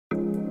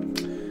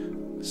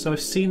So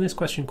I've seen this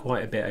question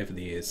quite a bit over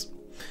the years.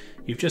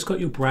 You've just got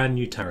your brand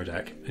new tarot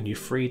deck and you've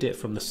freed it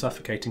from the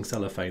suffocating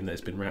cellophane that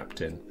it's been wrapped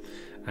in,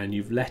 and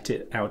you've let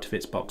it out of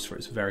its box for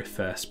its very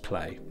first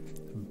play.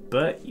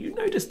 But you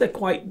notice they're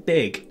quite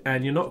big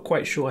and you're not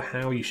quite sure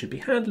how you should be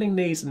handling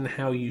these and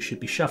how you should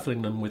be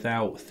shuffling them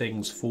without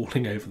things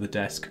falling over the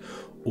desk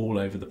all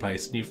over the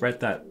place. And you've read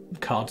that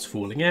cards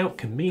falling out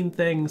can mean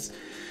things.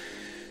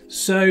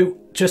 So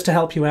just to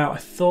help you out, I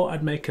thought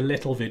I'd make a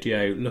little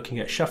video looking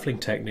at shuffling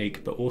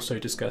technique, but also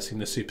discussing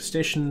the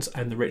superstitions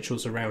and the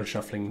rituals around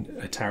shuffling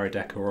a tarot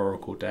deck or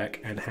oracle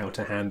deck and how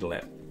to handle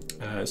it.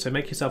 So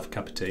make yourself a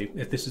cup of tea.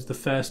 If this is the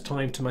first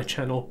time to my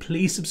channel,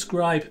 please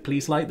subscribe,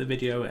 please like the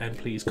video, and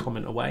please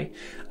comment away.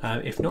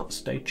 If not,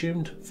 stay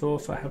tuned for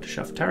how to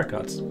shuffle tarot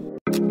cards.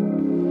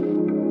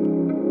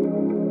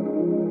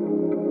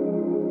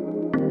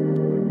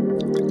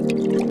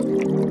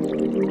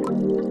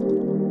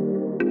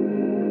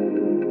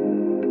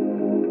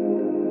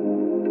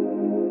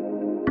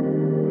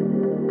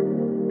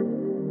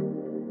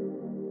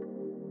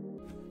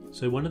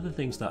 So one of the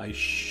things that I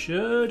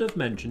should have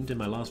mentioned in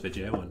my last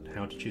video on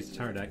how to choose a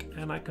tarot deck,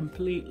 and I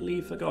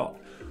completely forgot,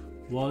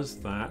 was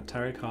that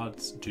tarot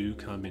cards do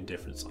come in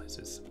different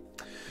sizes.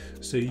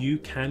 So you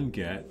can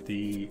get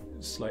the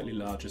slightly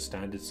larger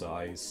standard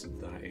size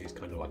that is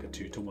kind of like a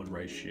 2-to-1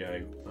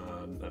 ratio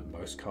that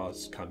most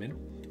cards come in.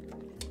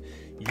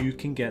 You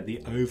can get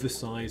the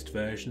oversized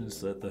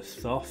versions that the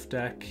Thoth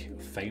deck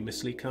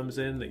famously comes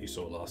in that you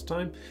saw last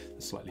time,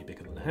 slightly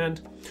bigger than the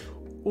hand.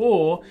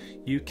 Or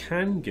you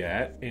can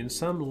get, in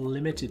some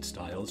limited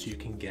styles, you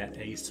can get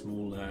a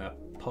smaller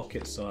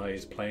pocket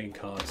size, playing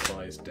card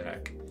size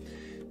deck.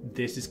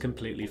 This is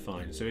completely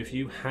fine. So if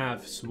you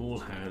have small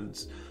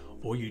hands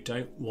or you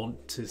don't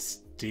want to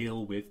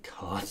deal with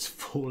cards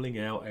falling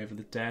out over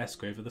the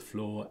desk, over the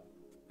floor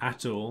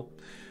at all,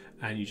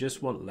 and you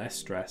just want less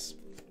stress,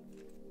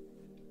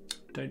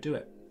 don't do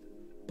it.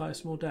 Buy a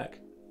small deck.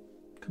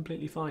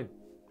 Completely fine.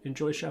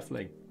 Enjoy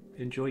shuffling.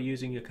 Enjoy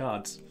using your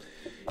cards.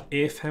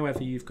 If,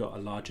 however, you've got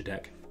a larger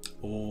deck,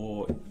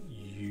 or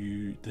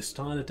the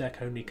style of deck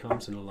only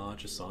comes in a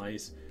larger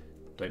size,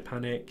 don't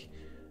panic,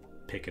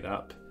 pick it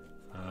up.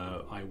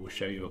 I will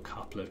show you a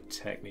couple of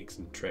techniques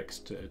and tricks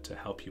to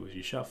help you with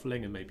your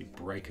shuffling and maybe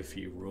break a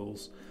few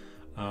rules.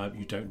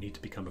 You don't need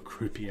to become a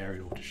croupier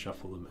in order to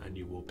shuffle them, and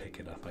you will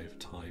pick it up over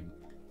time.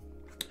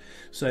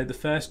 So the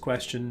first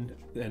question,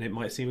 and it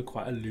might seem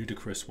quite a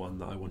ludicrous one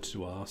that I wanted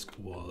to ask,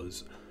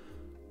 was,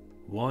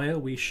 why are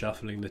we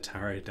shuffling the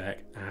tarot deck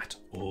at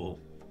all?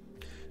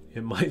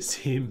 It might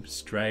seem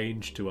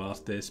strange to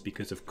ask this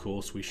because of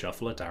course we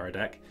shuffle a tarot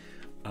deck,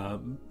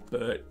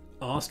 but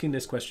asking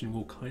this question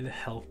will kind of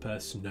help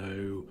us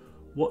know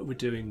what we're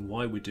doing,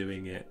 why we're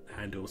doing it,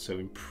 and also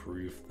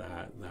improve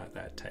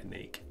that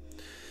technique.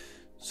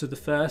 So the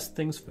first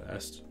things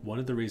first, one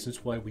of the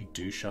reasons why we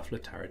do shuffle a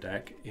tarot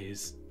deck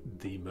is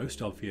the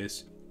most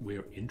obvious: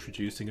 we're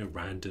introducing a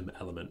random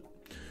element.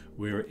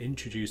 We're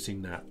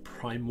introducing that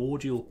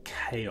primordial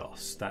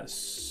chaos, that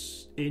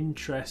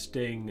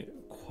interesting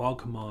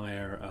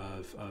quagmire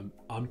of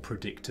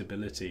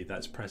unpredictability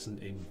that's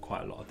present in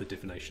quite a lot of the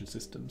divination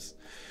systems.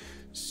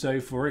 So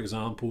for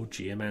example,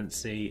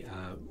 geomancy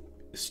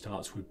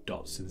starts with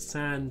dots in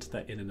sand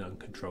that in an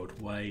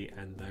uncontrolled way,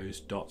 and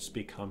those dots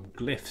become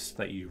glyphs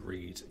that you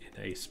read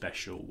in a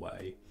special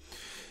way.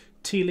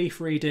 Tea leaf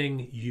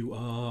reading, you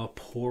are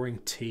pouring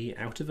tea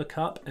out of a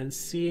cup and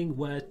seeing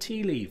where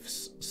tea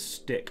leaves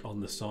stick on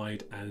the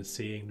side and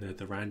seeing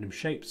the random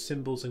shapes,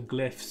 symbols and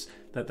glyphs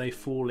that they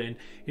fall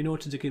in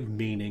order to give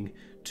meaning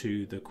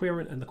to the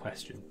querent and the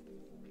question.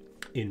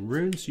 In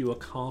runes, you are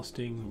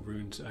casting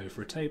runes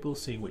over a table,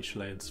 seeing which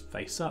lands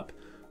face up,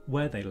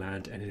 where they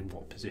land and in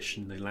what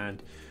position they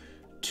land,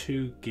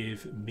 to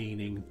give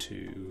meaning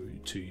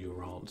to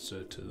your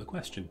answer to the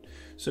question.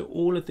 So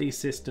all of these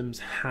systems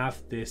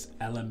have this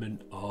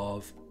element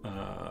of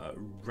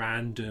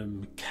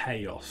random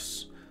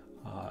chaos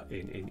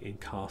in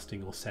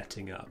casting or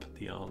setting up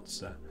the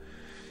answer.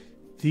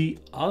 The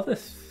other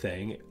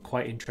thing,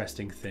 quite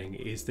interesting thing,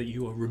 is that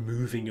you are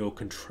removing your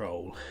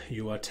control.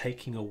 You are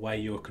taking away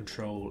your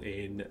control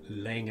in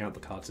laying out the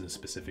cards in a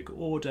specific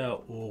order,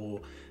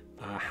 or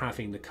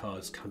having the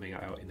cards coming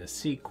out in a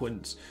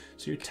sequence.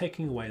 So you're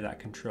taking away that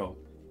control.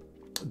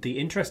 The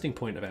interesting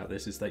point about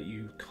this is that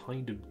you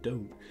kind of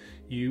don't.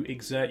 You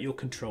exert your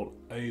control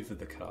over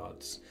the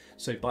cards.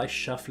 So by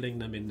shuffling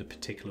them in the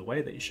particular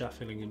way that you're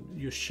shuffling them,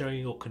 you're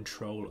showing your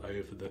control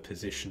over the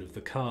position of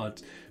the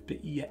cards,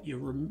 but yet you're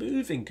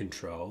removing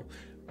control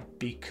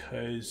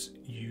because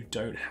you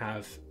don't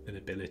have an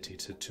ability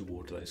to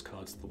order those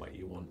cards the way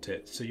you want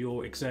it. So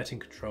you're exerting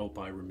control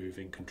by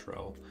removing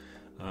control.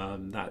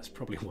 That's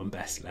probably one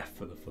best left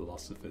for the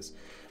philosophers,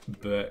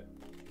 but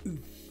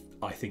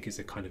I think it's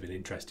a kind of an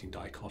interesting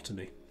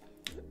dichotomy.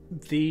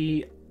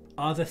 The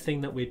other thing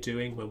that we're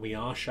doing when we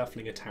are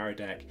shuffling a tarot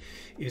deck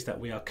is that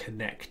we are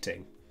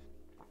connecting.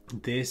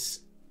 This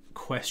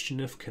question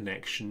of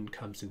connection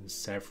comes in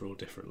several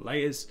different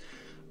layers,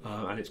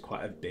 and it's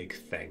quite a big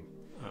thing.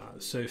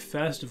 So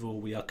first of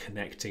all, we are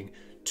connecting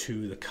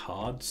to the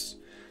cards.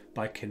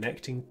 By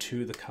connecting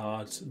to the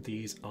cards,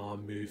 these are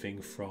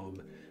moving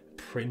from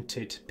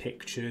printed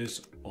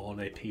pictures on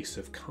a piece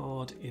of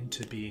card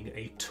into being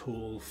a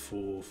tool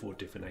for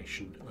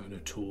divination and a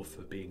tool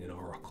for being an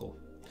oracle.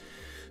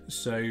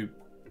 So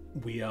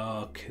we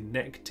are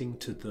connecting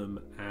to them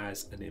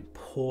as an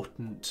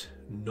important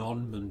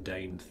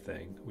non-mundane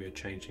thing. We are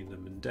changing the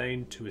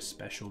mundane to a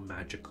special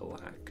magical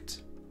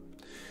act.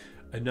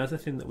 Another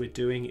thing that we're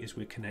doing is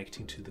we're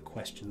connecting to the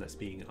question that's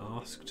being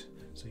asked.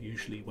 So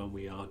usually when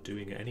we are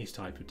doing any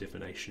type of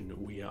divination,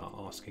 we are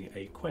asking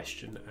a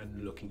question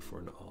and looking for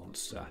an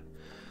answer.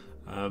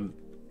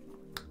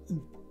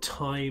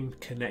 Time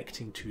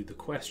connecting to the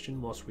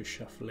question whilst we're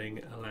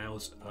shuffling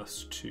allows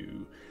us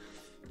to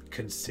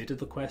consider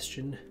the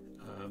question,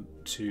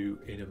 to,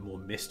 in a more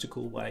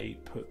mystical way,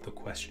 put the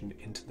question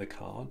into the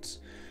cards,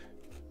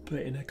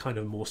 but in a kind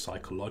of more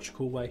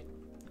psychological way.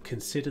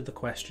 Consider the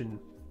question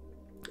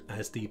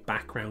as the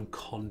background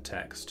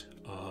context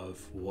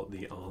of what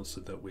the answer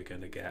that we're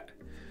going to get.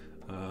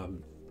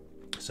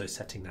 So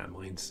setting that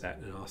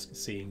mindset and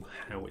seeing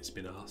how it's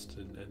been asked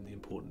and the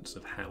importance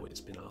of how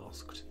it's been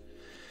asked.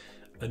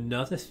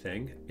 Another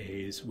thing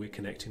is we're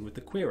connecting with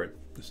the querent.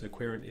 So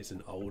querent is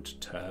an old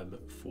term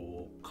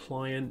for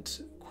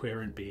client,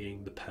 querent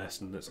being the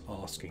person that's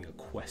asking a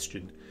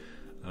question,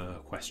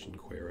 question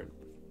querent.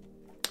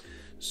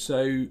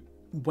 So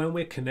when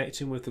we're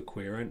connecting with the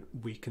querent,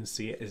 we can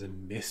see it as a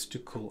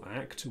mystical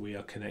act. We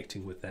are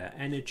connecting with their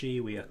energy,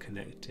 we are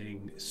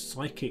connecting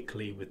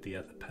psychically with the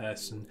other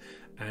person,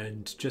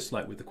 and just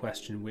like with the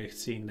question, we're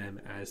seeing them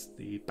as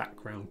the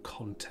background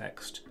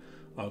context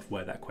of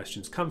where that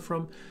question's come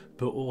from,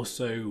 but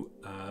also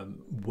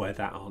where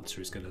that answer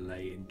is going to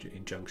lay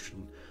in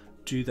junction.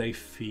 Do they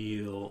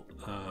feel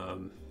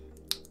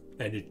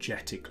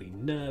energetically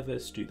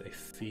nervous? Do they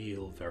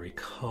feel very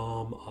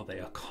calm? Are they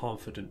a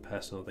confident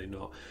person? Are they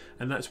not?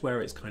 And that's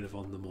where it's kind of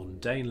on the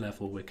mundane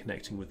level. We're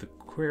connecting with the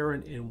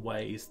querent in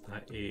ways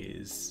that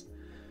is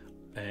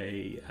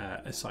a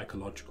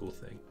psychological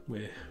thing.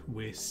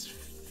 We're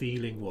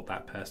feeling what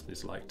that person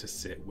is like to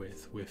sit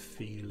with. We're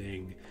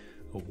feeling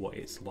what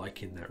it's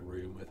like in that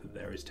room, whether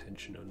there is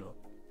tension or not.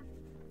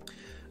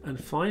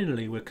 And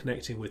finally, we're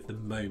connecting with the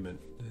moment,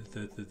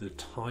 the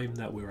time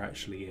that we're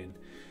actually in.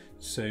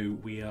 So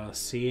we are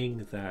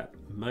seeing that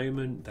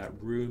moment, that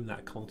room,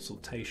 that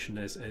consultation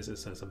as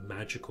a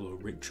magical or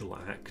ritual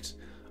act,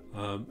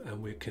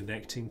 and we're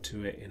connecting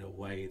to it in a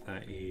way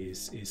that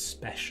is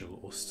special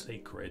or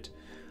sacred.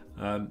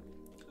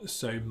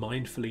 So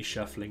mindfully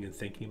shuffling and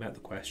thinking about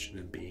the question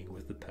and being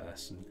with the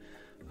person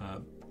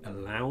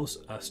allows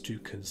us to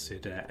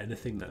consider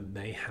anything that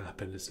may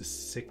happen as a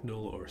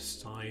signal or a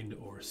sign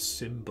or a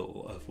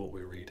symbol of what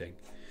we're reading.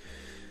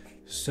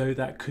 So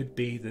that could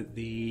be that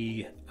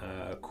the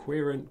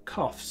querent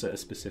coughs at a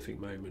specific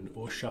moment,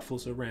 or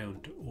shuffles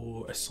around,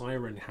 or a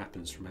siren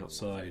happens from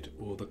outside,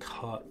 or the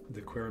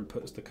querent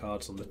puts the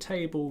cards on the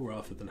table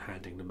rather than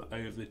handing them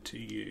over to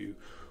you,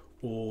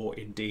 or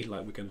indeed,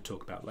 like we're going to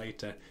talk about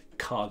later,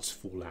 cards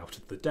fall out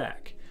of the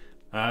deck.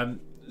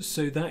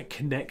 So that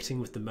connecting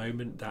with the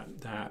moment,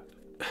 that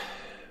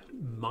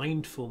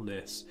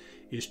mindfulness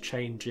is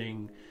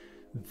changing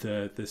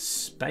the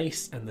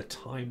space and the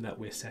time that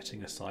we're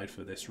setting aside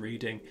for this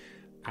reading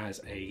as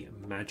a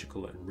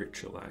magical and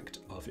ritual act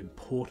of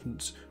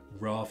importance,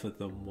 rather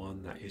than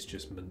one that is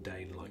just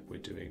mundane, like we're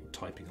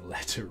typing a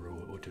letter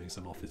or doing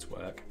some office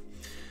work.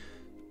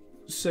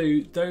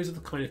 So those are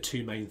the kind of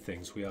two main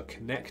things. We are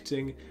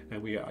connecting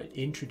and we are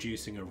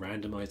introducing a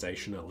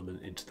randomization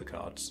element into the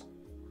cards.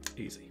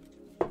 Easy.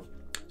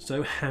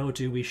 So how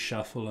do we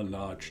shuffle a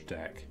large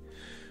deck?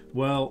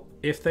 Well,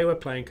 if they were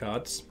playing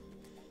cards,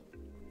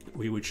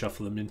 we would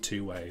shuffle them in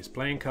two ways.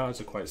 Playing cards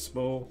are quite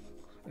small,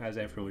 as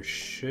everyone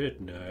should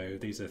know.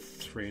 These are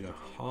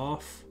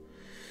 3.5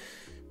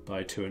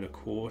 by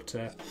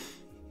 2.25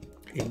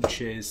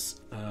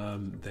 inches.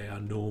 They are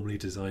normally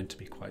designed to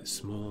be quite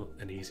small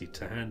and easy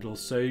to handle,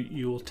 so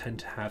you will tend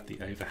to have the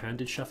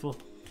overhanded shuffle,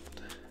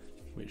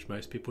 which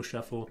most people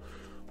shuffle,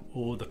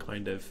 or the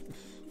kind of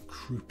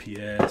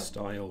croupier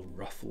style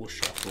ruffle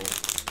shuffle,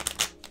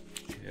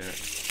 yeah,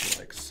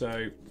 like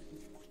so.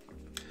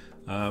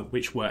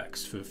 Which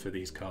works for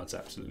these cards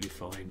absolutely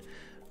fine.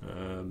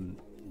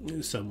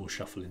 Some will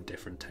shuffle in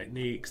different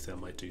techniques. They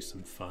might do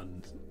some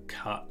fun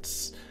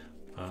cuts,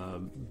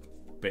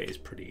 but it's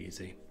pretty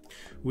easy.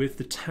 With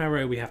the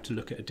tarot, we have to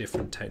look at a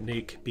different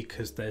technique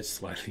because they're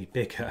slightly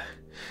bigger.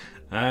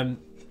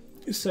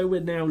 So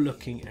we're now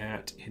looking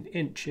at in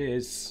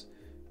inches,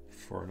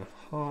 4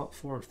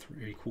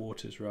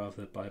 3/4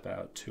 rather, by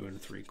about 2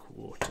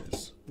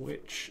 3/4,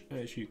 which,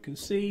 as you can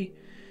see,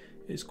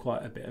 is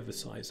quite a bit of a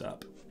size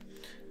up.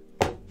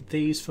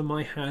 These for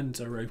my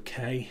hands are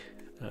okay.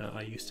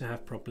 I used to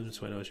have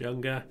problems when I was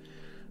younger,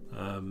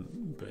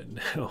 but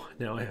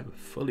now I am a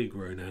fully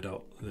grown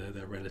adult.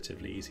 They're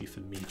relatively easy for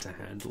me to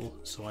handle,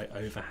 so I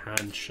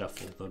overhand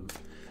shuffle them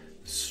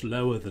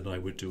slower than I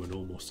would do a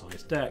normal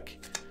sized deck,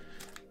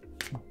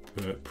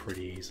 but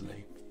pretty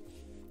easily.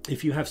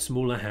 If you have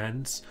smaller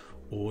hands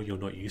or you're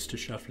not used to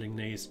shuffling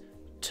these,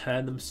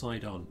 turn them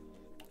side on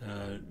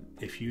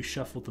If you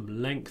shuffle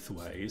them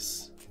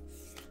lengthways,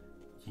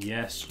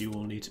 yes, you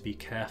will need to be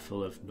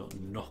careful of not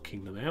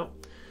knocking them out,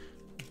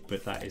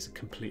 but that is a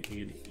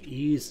completely and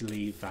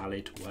easily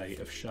valid way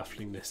of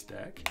shuffling this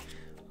deck,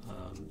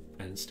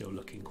 and still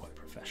looking quite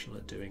professional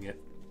at doing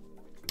it.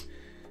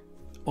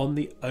 On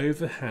the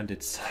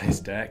overhanded size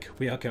deck,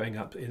 we are going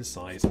up in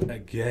size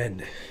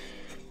again.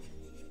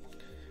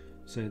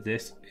 So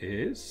this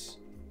is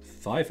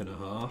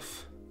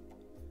 5.5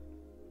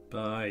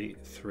 by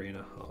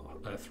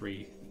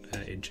 3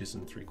 inches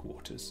and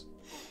 3/4.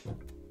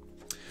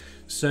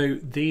 So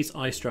these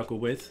I struggle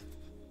with.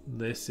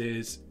 This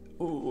is,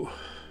 oh,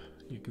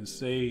 you can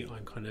see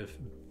I'm kind of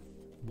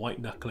white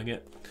knuckling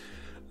it.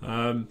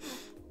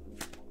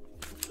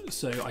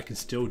 So I can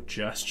still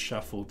just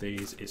shuffle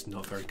these. It's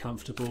not very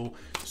comfortable,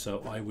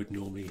 so I would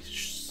normally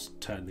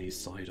turn these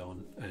side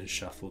on and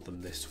shuffle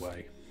them this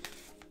way,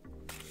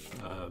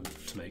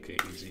 to make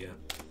it easier.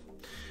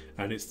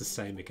 And it's the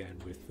same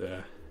again with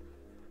the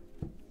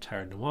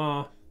Tarot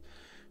Noir,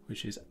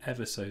 which is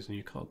ever so, and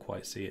you can't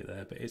quite see it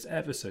there, but it's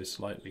ever so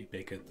slightly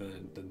bigger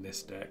than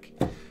this deck.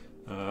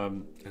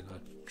 And I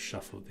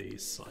shuffle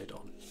these side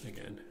on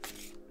again.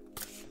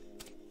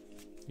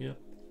 Yeah.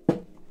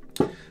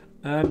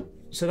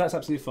 So that's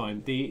absolutely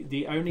fine.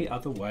 The only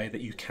other way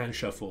that you can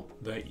shuffle,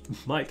 that you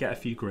might get a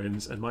few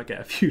grins and might get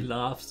a few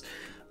laughs,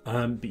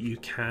 but you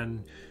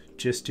can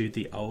just do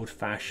the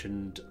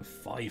old-fashioned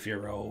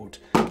 5-year-old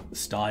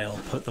style,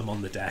 put them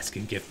on the desk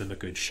and give them a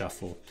good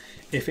shuffle.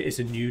 If it is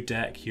a new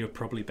deck, you're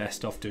probably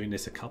best off doing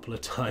this a couple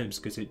of times,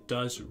 because it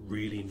does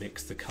really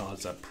mix the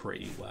cards up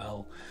pretty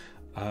well.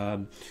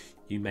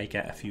 You may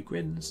get a few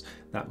grins.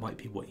 That might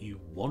be what you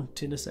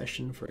want in a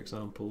session. For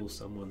example,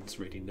 someone's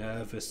really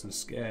nervous and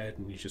scared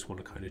and you just want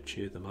to kind of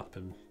cheer them up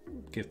and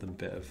give them a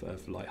bit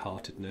of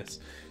lightheartedness.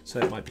 So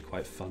it might be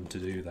quite fun to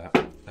do that.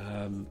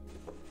 And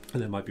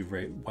there might be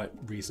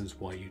reasons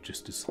why you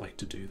just decide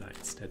to do that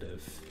instead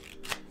of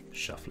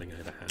shuffling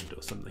overhand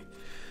or something.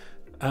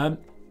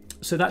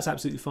 So that's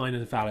absolutely fine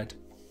and valid.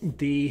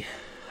 The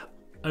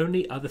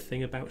only other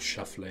thing about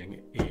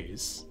shuffling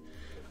is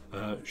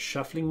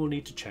shuffling will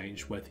need to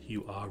change whether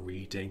you are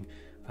reading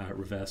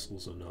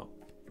reversals or not.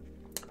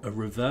 A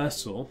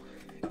reversal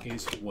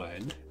is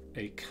when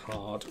a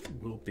card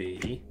will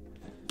be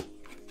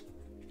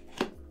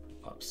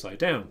upside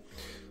down.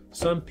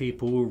 Some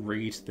people will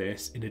read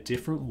this in a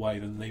different way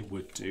than they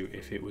would do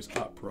if it was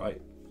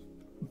upright.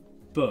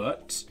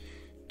 But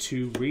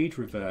to read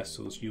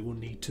reversals, you will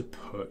need to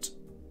put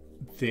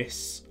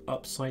this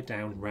upside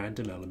down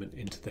random element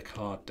into the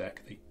card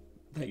deck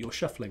that you're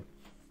shuffling.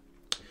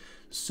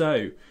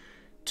 So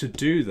to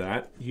do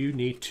that, you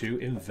need to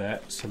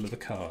invert some of the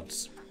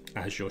cards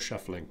as you're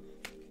shuffling.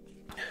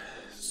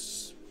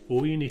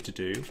 All you need to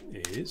do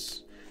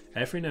is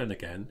every now and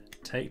again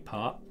take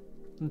part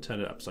and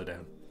turn it upside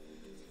down.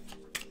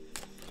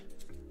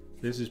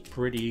 This is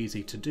pretty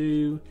easy to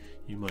do.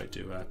 You might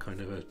do a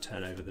kind of a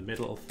turn over the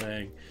middle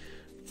thing,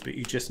 but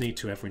you just need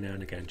to every now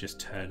and again just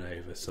turn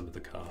over some of the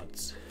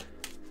cards.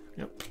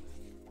 Yep.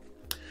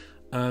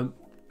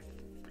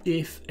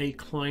 If a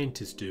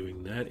client is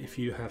doing that, if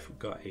you have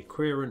got a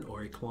querent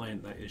or a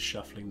client that is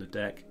shuffling the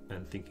deck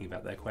and thinking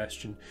about their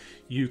question,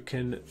 you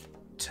can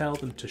tell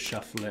them to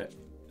shuffle it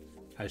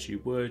as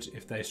you would.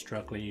 If they're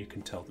struggling, you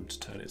can tell them to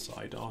turn it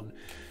side on.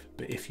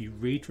 But if you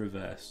read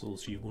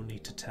reversals, you will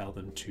need to tell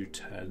them to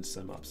turn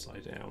some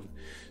upside down.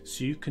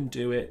 So you can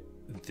do it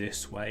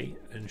this way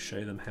and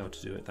show them how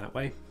to do it that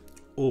way.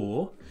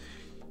 Or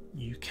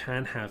you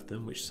can have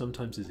them, which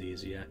sometimes is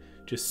easier,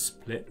 just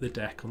split the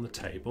deck on the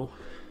table,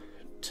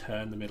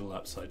 turn the middle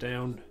upside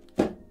down,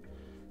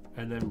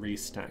 and then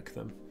restack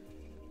them.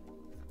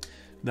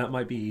 That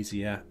might be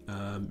easier.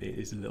 It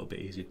is a little bit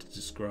easier to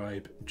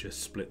describe.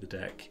 Just split the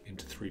deck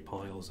into 3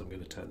 piles. I'm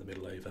going to turn the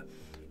middle over.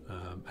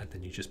 And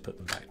then you just put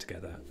them back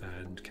together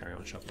and carry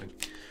on shuffling.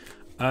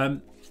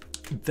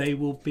 They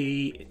will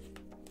be,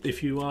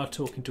 if you are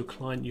talking to a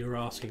client, you're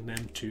asking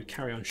them to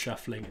carry on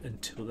shuffling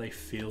until they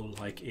feel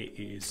like it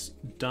is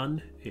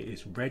done, it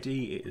is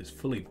ready, it is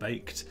fully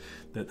baked,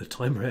 that the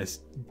timer has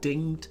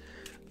dinged.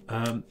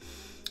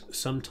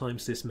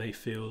 Sometimes this may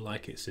feel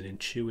like it's an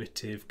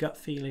intuitive gut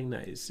feeling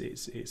that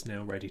it's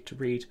now ready to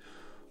read,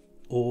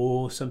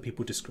 or some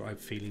people describe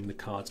feeling the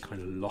cards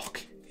kind of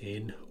lock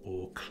in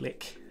or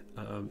click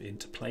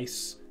into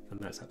place, and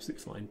that's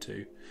absolutely fine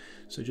too.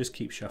 So just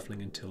keep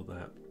shuffling until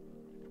that.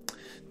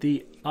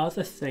 The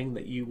other thing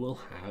that you will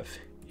have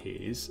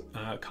is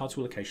cards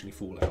will occasionally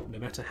fall out. No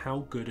matter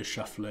how good a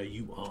shuffler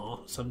you are,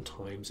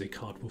 sometimes a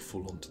card will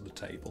fall onto the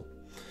table.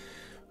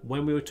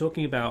 When we were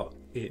talking about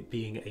it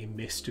being a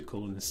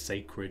mystical and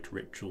sacred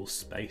ritual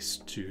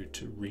space to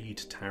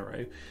read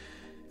tarot,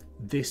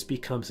 this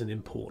becomes an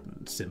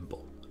important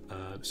symbol.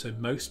 So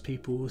most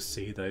people will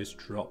see those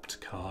dropped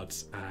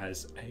cards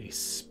as a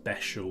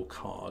special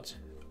card,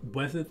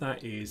 whether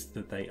that is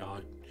that they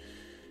are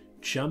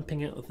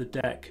jumping out of the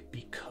deck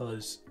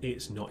because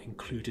it's not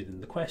included in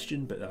the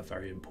question but they're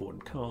very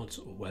important cards,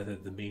 or whether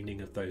the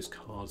meaning of those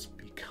cards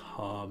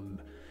become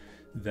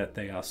that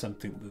they are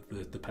something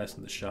that the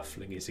person that's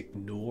shuffling is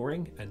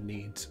ignoring and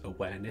needs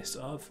awareness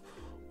of,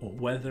 or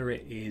whether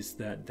it is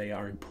that they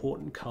are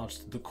important cards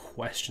to the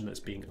question that's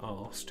being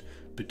asked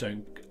but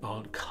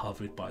aren't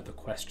covered by the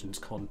question's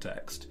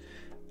context.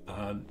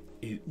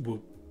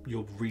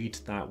 You'll read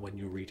that when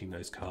you're reading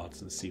those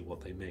cards and see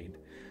what they mean,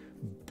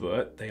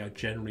 but they are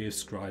generally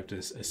ascribed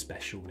as a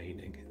special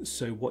meaning.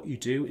 So what you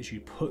do is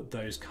you put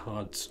those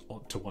cards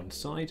to one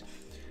side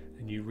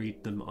and you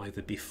read them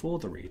either before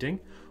the reading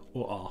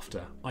or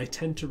after. I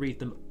tend to read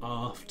them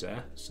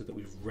after, so that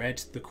we've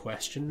read the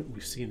question,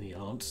 we've seen the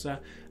answer,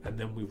 and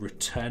then we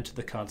return to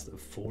the cards that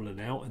have fallen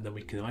out, and then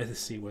we can either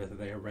see whether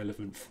they are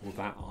relevant for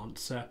that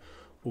answer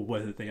or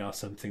whether they are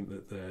something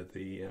that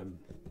the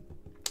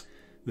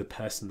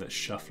person that's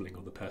shuffling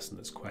or the person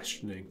that's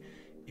questioning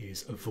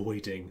is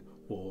avoiding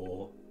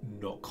or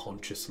not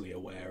consciously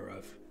aware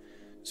of.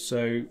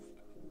 So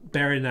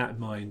bearing that in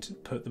mind,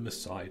 put them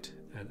aside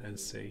and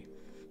see.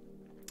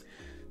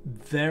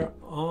 There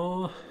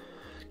are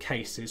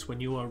cases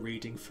when you are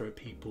reading for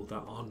people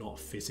that are not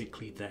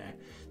physically there.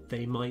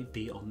 They might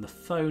be on the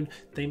phone,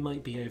 they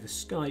might be over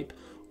Skype,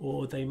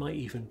 or they might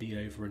even be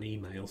over an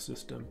email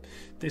system.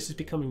 This is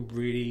becoming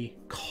really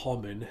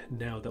common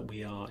now that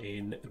we are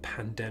in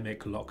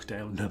pandemic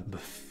lockdown number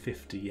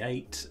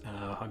 58.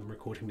 I'm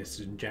recording this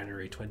in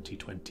January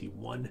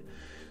 2021.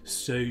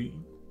 So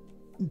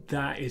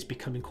that is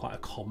becoming quite a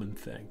common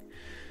thing.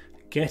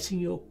 Getting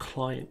your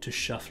client to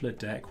shuffle a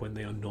deck when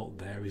they are not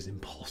there is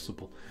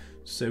impossible.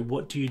 So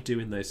what do you do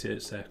in those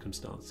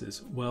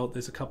circumstances? Well,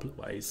 there's a couple of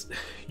ways.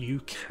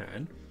 You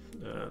can,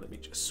 let me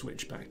just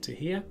switch back to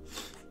here.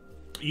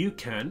 You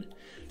can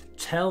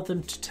tell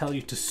them to tell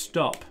you to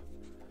stop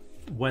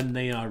when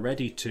they are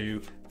ready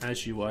to,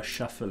 as you are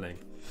shuffling.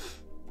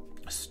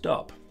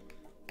 Stop.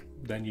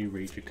 Then you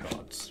read your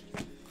cards.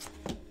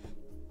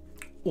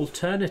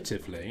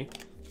 Alternatively,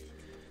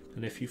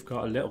 and if you've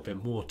got a little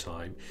bit more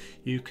time,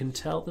 you can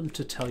tell them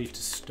to tell you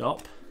to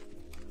stop,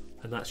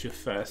 and that's your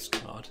first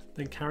card.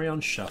 Then carry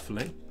on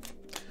shuffling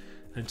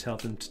and tell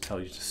them to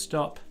tell you to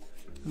stop,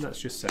 and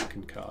that's your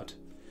second card.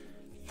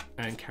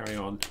 And carry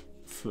on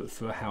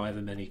for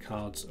however many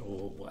cards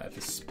or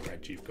whatever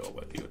spread you've got,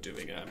 whether you're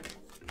doing a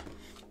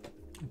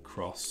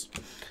cross.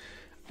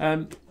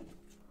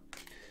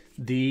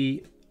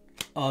 The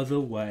other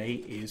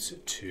way is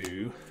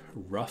to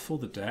ruffle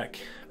the deck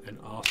and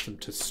ask them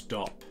to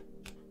stop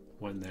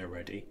when they're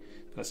ready.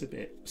 That's a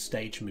bit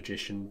stage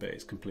magician, but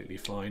it's completely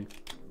fine.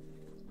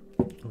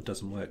 It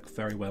doesn't work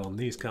very well on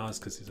these cards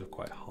because these are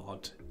quite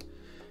hard,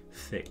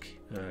 thick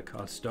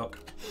card stock,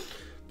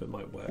 but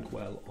might work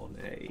well on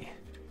a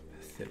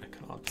thinner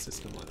card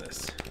system like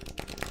this.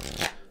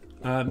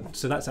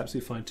 So that's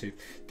absolutely fine too.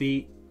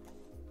 The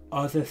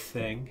other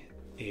thing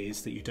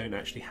is that you don't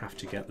actually have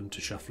to get them to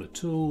shuffle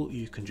at all.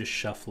 You can just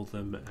shuffle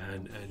them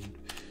and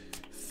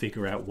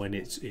figure out when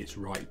it's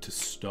right to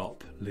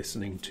stop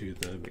listening to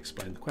them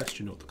explain the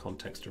question or the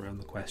context around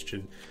the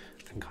question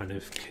and kind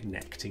of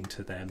connecting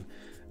to them,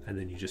 and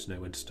then you just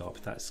know when to stop.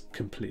 That's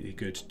completely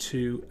good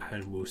too,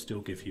 and will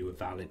still give you a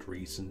valid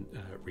reason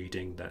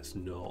reading that's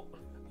not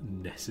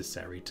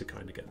necessary to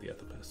kind of get the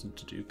other person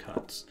to do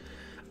cuts.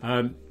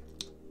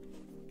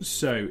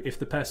 So if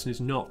the person is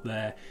not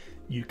there,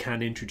 you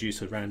can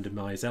introduce a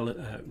randomized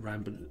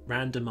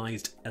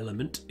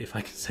element, if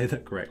I can say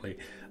that correctly,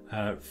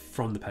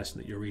 from the person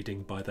that you're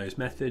reading by those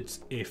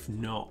methods. If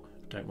not,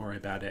 don't worry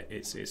about it.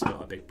 It's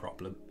not a big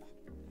problem.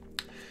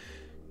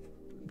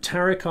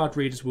 Tarot card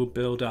readers will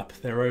build up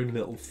their own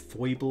little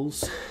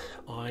foibles.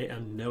 I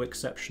am no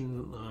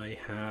exception. I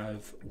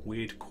have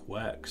weird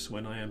quirks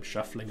when I am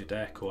shuffling a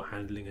deck or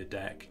handling a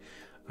deck.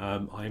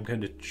 I am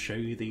going to show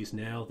you these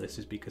now. This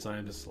is because I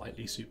am a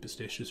slightly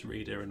superstitious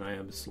reader, and I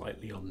am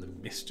slightly on the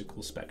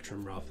mystical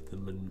spectrum rather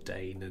than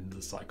mundane and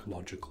the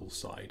psychological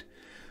side.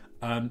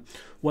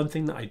 One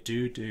thing that I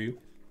do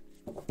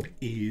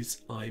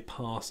is I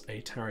pass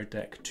a tarot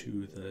deck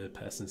to the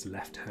person's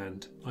left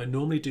hand. I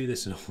normally do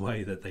this in a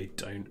way that they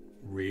don't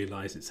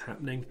realize it's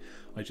happening.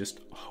 I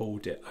just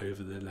hold it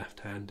over the left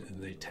hand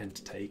and they tend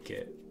to take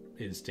it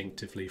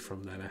instinctively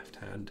from their left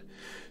hand.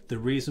 The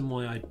reason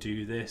why I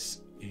do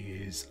this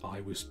is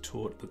I was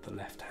taught that the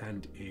left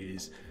hand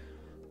is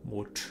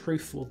more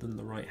truthful than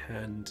the right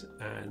hand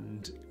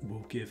and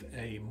will give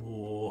a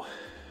more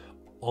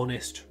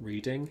honest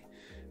reading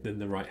than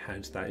the right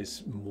hand that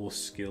is more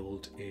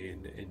skilled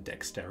in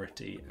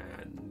dexterity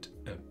and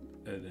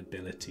an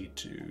ability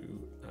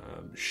to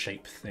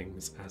shape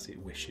things as it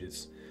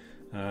wishes.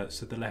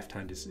 So the left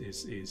hand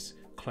is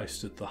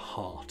close to the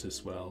heart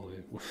as well.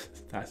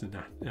 That's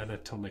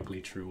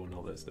anatomically true or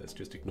not, let's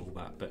just ignore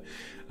that. But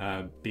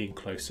being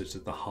closer to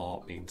the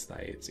heart means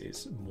that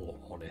it's more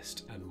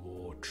honest and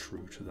more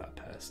true to that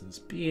person's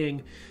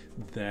being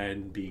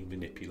than being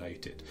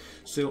manipulated.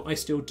 So I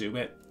still do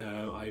it.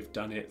 I've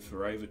done it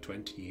for over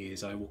 20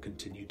 years. I will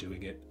continue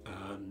doing it.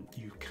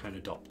 You can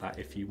adopt that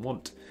if you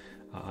want.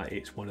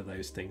 It's one of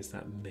those things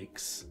that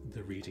makes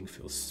the reading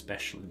feel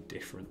special and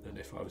different than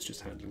if I was just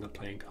handling a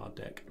playing card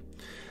deck.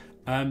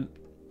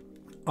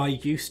 I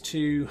used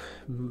to,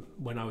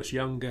 when I was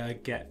younger,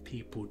 get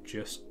people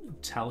just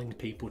telling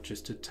people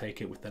just to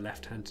take it with the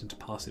left hand and to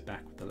pass it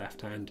back with the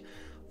left hand.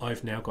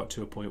 I've now got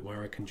to a point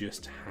where I can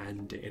just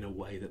hand it in a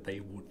way that they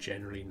will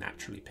generally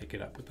naturally pick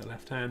it up with the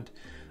left hand,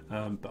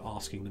 but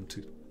asking them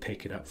to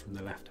pick it up from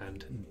the left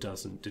hand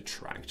doesn't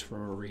detract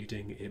from a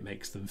reading. It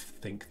makes them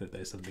think that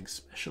there's something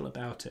special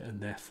about it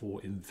and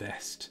therefore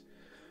invest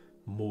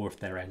more of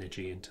their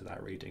energy into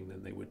that reading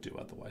than they would do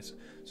otherwise.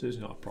 So it's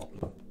not a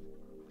problem.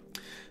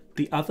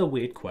 The other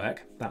weird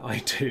quirk that I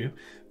do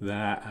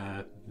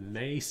that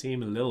may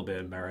seem a little bit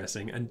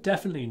embarrassing and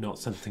definitely not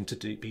something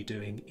to be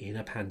doing in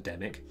a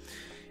pandemic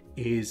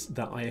is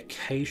that I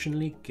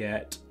occasionally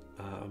get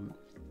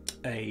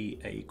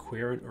a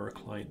querent or a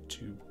client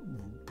to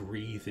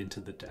breathe into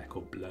the deck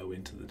or blow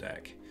into the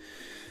deck.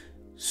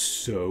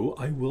 So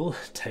I will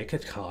take a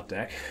card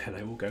deck and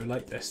I will go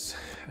like this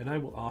and I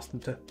will ask them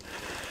to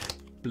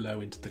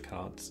blow into the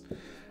cards.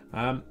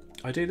 I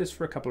do this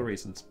for a couple of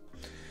reasons.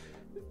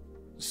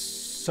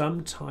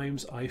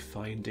 Sometimes I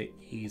find it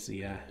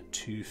easier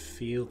to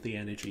feel the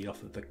energy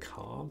off of the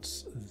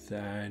cards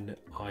than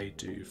I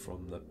do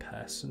from the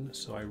person.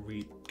 So I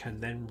can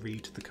then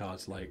read the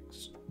cards like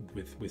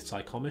with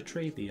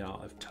psychometry, the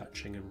art of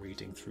touching and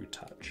reading through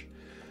touch.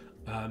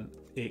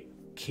 It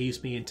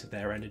keys me into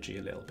their energy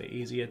a little bit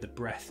easier, the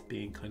breath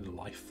being kind of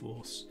life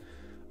force.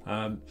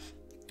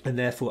 And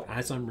therefore,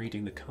 as I'm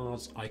reading the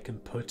cards, I can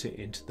put it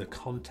into the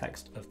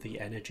context of the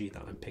energy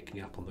that I'm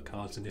picking up on the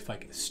cards. And if I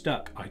get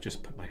stuck, I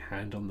just put my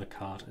hand on the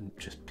card and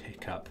just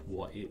pick up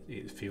what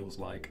it feels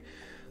like.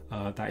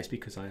 That is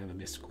because I am a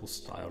mystical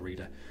style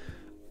reader.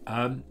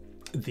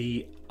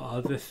 The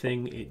other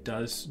thing it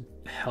does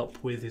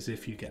help with is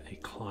if you get a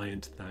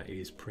client that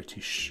is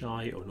pretty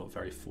shy or not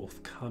very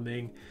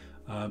forthcoming,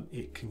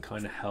 it can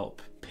kind of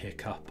help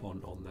pick up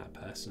on that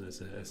person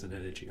as an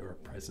energy or a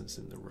presence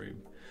in the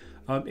room.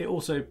 It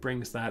also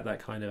brings that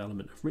kind of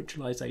element of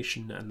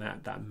ritualization and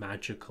that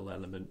magical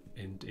element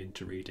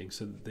into reading,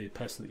 so that the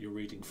person that you're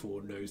reading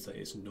for knows that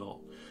it's not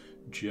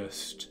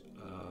just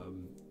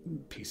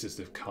pieces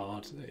of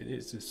card.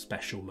 It's a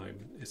special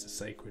moment, it's a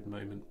sacred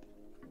moment.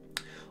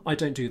 I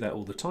don't do that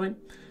all the time.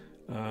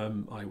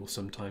 I will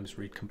sometimes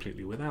read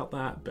completely without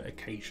that, but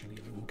occasionally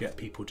I will get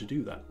people to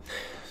do that.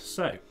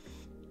 So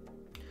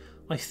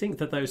I think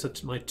that those are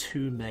my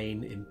two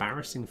main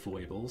embarrassing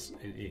foibles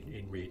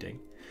in reading.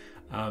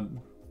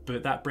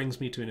 But that brings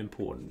me to an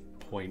important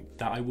point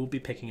that I will be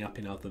picking up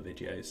in other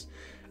videos,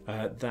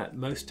 that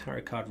most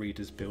tarot card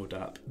readers build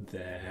up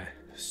their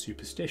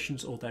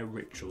superstitions or their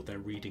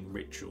reading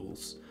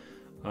rituals.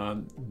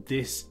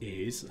 This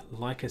is,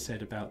 like I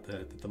said about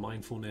the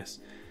mindfulness,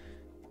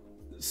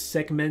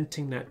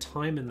 segmenting that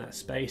time and that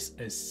space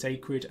as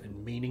sacred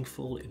and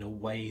meaningful in a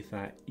way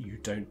that you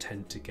don't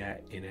tend to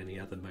get in any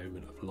other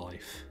moment of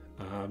life.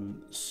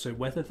 So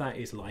whether that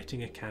is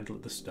lighting a candle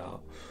at the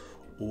start,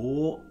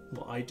 or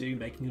what I do,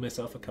 making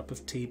myself a cup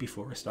of tea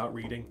before I start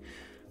reading,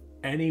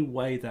 any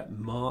way that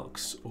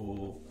marks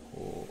or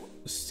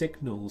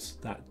signals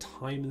that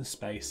time and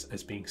space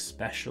as being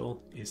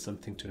special is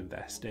something to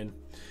invest in.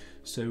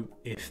 So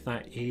if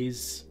that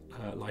is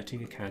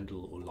lighting a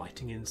candle or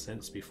lighting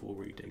incense before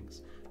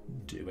readings,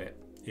 do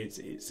it.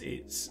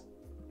 It's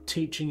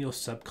teaching your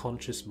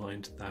subconscious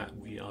mind that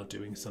we are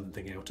doing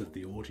something out of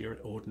the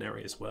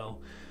ordinary as well,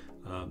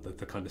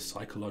 the kind of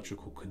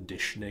psychological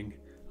conditioning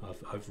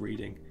of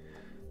reading,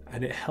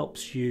 and it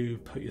helps you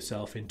put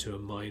yourself into a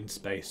mind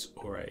space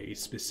or a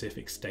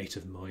specific state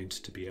of mind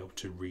to be able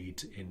to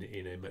read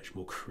in a much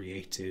more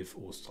creative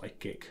or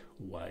psychic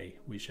way,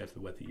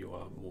 whether you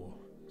are more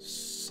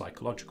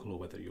psychological or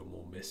whether you're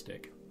more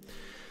mystic.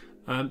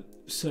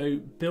 So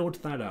build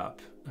that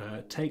up,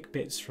 take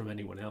bits from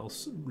anyone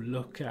else,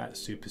 look at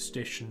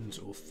superstitions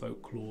or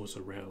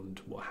folklores around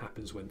what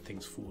happens when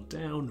things fall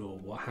down, or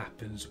what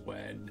happens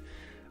when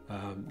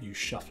you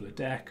shuffle a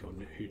deck,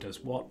 on who does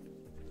what.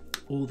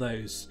 All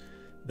those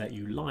that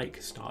you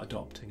like, start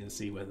adopting and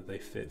see whether they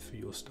fit for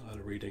your style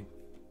of reading.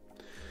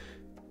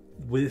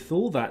 With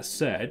all that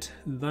said,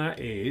 that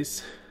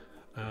is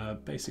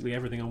basically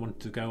everything I wanted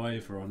to go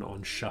over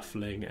on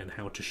shuffling and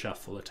how to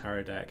shuffle a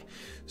tarot deck.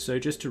 So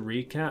just to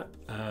recap,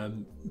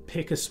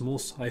 pick a small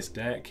size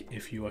deck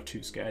if you are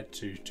too scared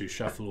to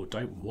shuffle or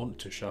don't want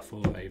to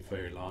shuffle a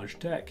very large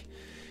deck.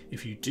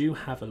 If you do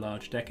have a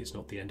large deck, it's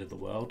not the end of the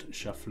world.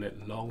 Shuffle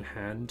it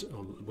longhand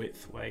or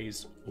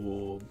widthways,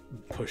 or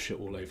push it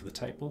all over the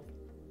table.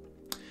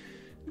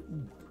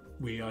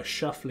 We are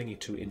shuffling it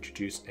to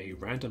introduce a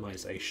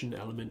randomization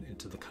element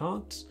into the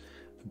cards,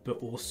 but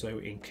also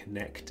in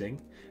connecting,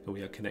 and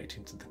we are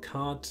connecting to the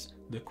cards,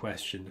 the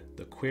question,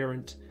 the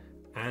querent,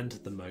 and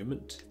the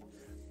moment.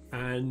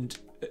 And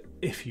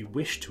if you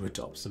wish to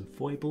adopt some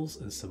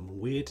foibles and some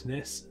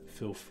weirdness,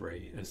 feel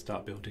free and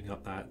start building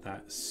up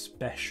that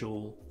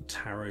special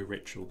tarot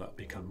ritual that will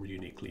become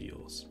uniquely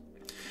yours.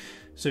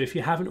 So if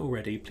you haven't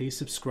already, please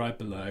subscribe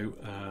below,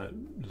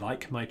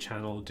 like my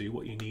channel, do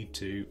what you need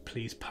to.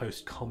 Please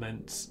post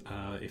comments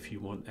if you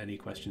want any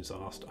questions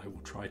asked. I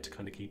will try to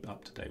kind of keep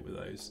up to date with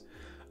those.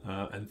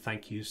 and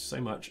thank you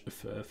so much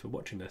for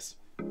watching this.